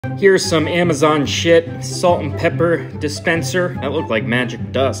Here's some Amazon shit. Salt and pepper dispenser. That looked like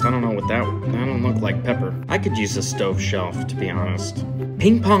magic dust. I don't know what that don't look like pepper. I could use a stove shelf, to be honest.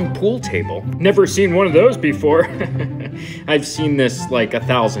 Ping pong pool table. Never seen one of those before. I've seen this like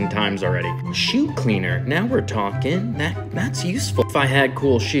 1,000 times already. Shoe cleaner. Now we're talking. That's useful. If I had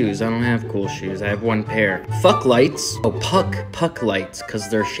cool shoes. I don't have cool shoes. I have one pair. Fuck lights. Oh, puck lights, because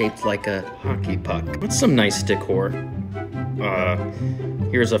they're shaped like a hockey puck. What's some nice decor?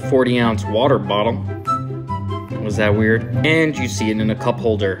 Here's a 40-ounce water bottle. Was that weird? And you see it in a cup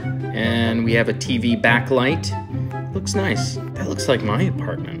holder. And we have a TV backlight. Looks nice. That looks like my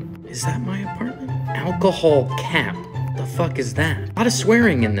apartment. Is that my apartment? Alcohol cap. The fuck is that? A lot of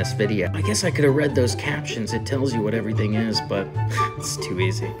swearing in this video. I guess I could have read those captions. It tells you what everything is, but it's too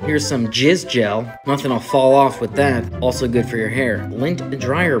easy. Here's some jizz gel. Nothing will fall off with that. Also good for your hair. Lint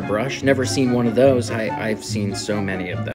dryer brush. Never seen one of those. I've seen so many of them.